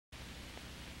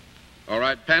All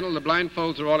right, panel, the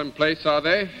blindfolds are all in place, are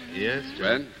they? Yes,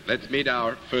 Judge. Well, let's meet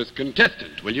our first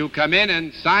contestant. Will you come in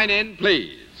and sign in,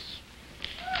 please?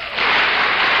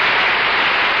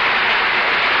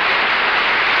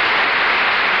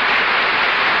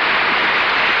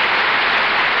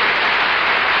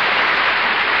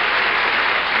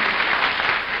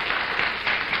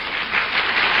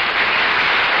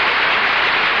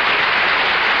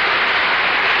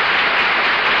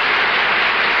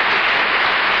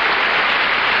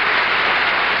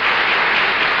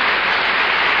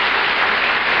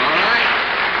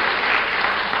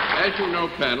 As you know,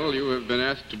 panel, you have been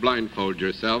asked to blindfold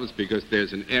yourselves because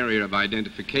there's an area of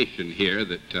identification here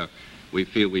that we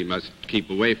feel we must keep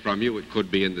away from you. It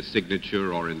could be in the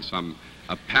signature or in some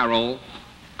apparel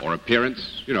or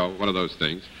appearance, you know, one of those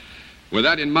things. With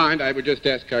that in mind, I would just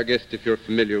ask our guest if you're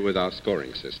familiar with our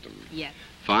scoring system. Yes.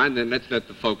 Fine, then let's let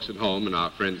the folks at home and our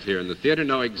friends here in the theater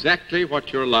know exactly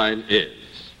what your line is.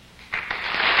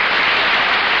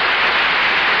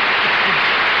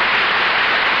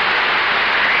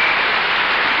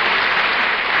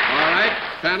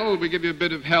 Panel, we give you a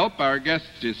bit of help. Our guest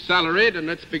is salaried, and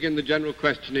let's begin the general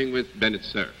questioning with Bennett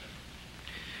Cerf.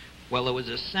 Well, there was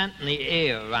a scent in the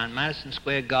air around Madison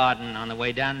Square Garden on the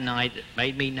way down tonight that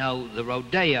made me know the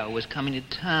rodeo was coming to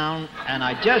town, and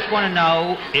I just want to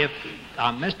know if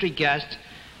our mystery guest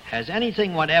has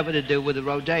anything whatever to do with the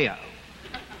rodeo.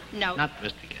 No. Not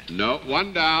mystery guest. No,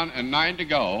 1 down and 9 to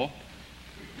go.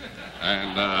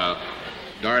 And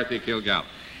Dorothy Kilgallen.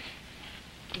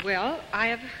 Well, I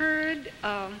have heard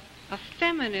a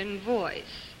feminine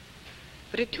voice,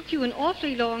 but it took you an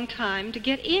awfully long time to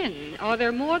get in. Are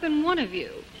there more than one of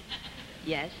you?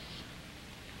 Yes.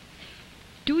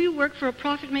 Do you work for a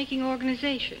profit-making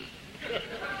organization?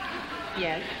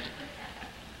 Yes.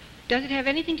 Does it have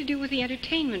anything to do with the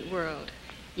entertainment world?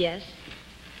 Yes.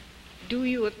 Do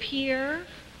you appear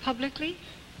publicly?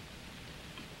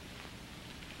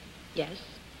 Yes.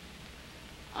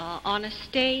 On a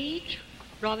stage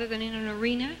rather than in an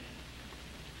arena?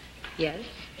 Yes.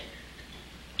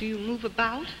 Do you move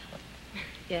about?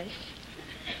 Yes.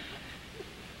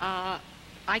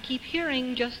 I keep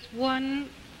hearing just one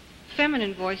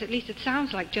feminine voice. At least it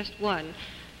sounds like just one.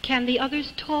 Can the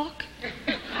others talk?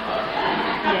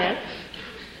 Yes.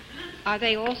 Are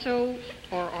they also,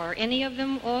 or are any of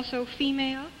them also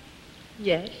female?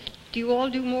 Yes. Do you all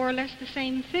do more or less the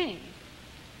same thing?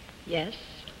 Yes.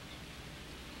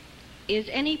 Is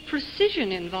any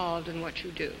precision involved in what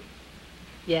you do?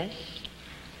 Yes.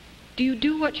 Do you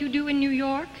do what you do in New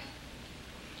York?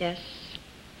 Yes.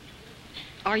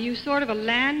 Are you sort of a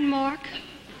landmark?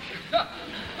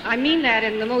 I mean that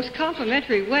in the most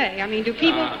complimentary way. I mean, do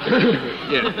people...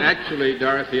 Yes, actually,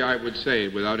 Dorothy, I would say,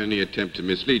 without any attempt to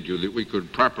mislead you, that we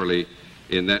could properly,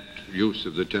 in that use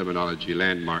of the terminology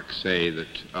landmark, say that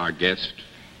our guest,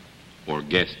 or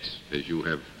guests, as you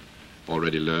have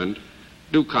already learned,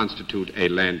 do constitute a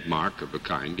landmark of a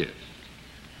kind, yes.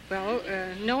 Well,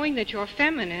 knowing that you're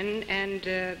feminine and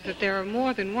that there are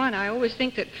more than one, I always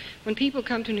think that when people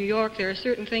come to New York, there are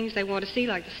certain things they want to see,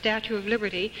 like the Statue of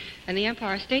Liberty and the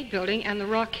Empire State Building, and the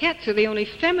Rockettes are the only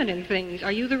feminine things.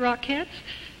 Are you the Rockettes?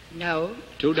 No.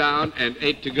 2 down and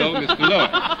 8 to go, Mr. Lewis.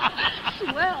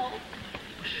 Well.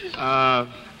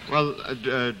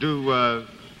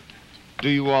 Do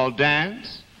you all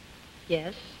dance?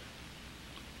 Yes.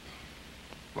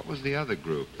 What was the other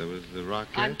group? There was the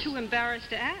Rockettes? I'm too embarrassed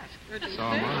to ask. So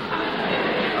am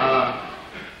I.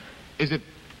 Is it...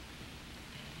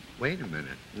 Wait a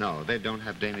minute. No, they don't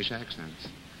have Danish accents.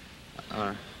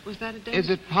 Was that a Danish? Is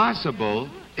it possible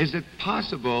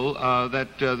that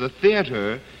the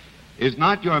theater is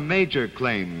not your major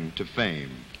claim to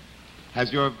fame?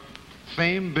 Has your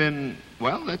fame been...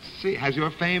 Well, let's see. Has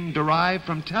your fame derived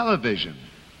from television?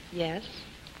 Yes.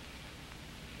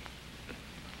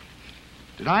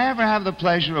 Did I ever have the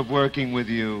pleasure of working with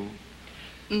you?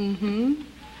 Mm-hmm.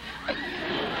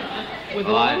 With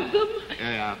all of them?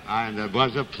 Yeah, it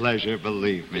was a pleasure,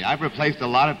 believe me. I've replaced a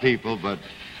lot of people, but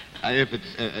if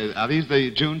it's... are these the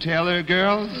June Taylor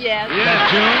girls? Yes. Is that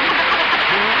June?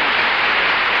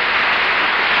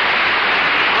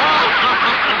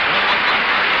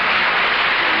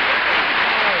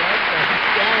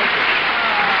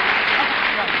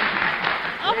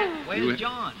 Where's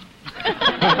John?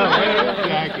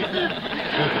 Jackie.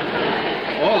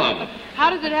 All of them. How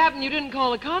does it happen you didn't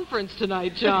call a conference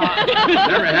tonight, John?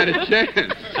 Never had a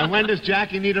chance. And when does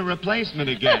Jackie need a replacement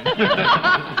again?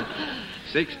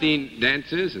 16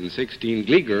 dancers and 16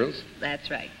 glee girls. That's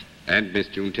right. And Miss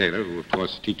June Taylor, who, of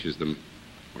course, teaches them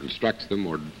or instructs them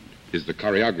or is the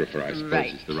choreographer, I suppose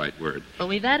Right. is the right word. Well,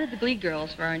 we've added the Glee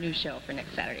Girls for our new show for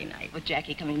next Saturday night, with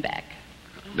Jackie coming back.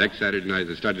 Next Saturday night,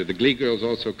 they started. The Glee Girls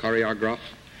also choreograph?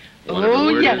 Whatever the Oh,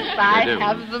 word yes, is, I they do.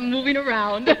 have them moving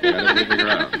around. Yeah, they're moving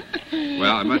around.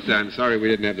 Well, I must say, I'm sorry we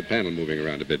didn't have the panel moving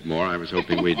around a bit more. I was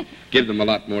hoping we'd give them a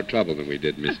lot more trouble than we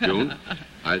did, Miss June.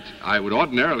 I would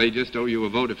ordinarily just owe you a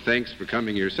vote of thanks for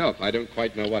coming yourself. I don't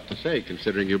quite know what to say,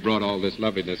 considering you brought all this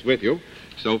loveliness with you.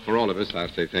 So for all of us, I'll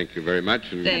say thank you very much,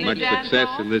 and Thank much you. success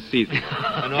in this season.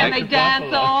 Can they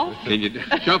dance all? Can you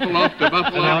shuffle off to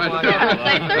Buffalo?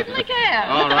 They certainly can.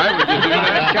 All right, would you do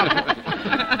that?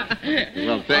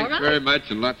 Well, thanks All right. very much,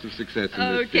 and lots of success in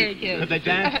this Okay, season. kids. Could they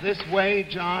dance this way,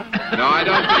 John? No, I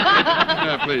don't think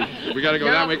no, please. We got to go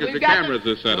No, that way because we've the got to cameras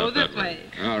are set go up this that way.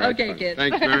 way. All right. Okay, fine. kids.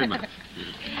 Thanks very much.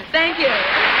 Thank you.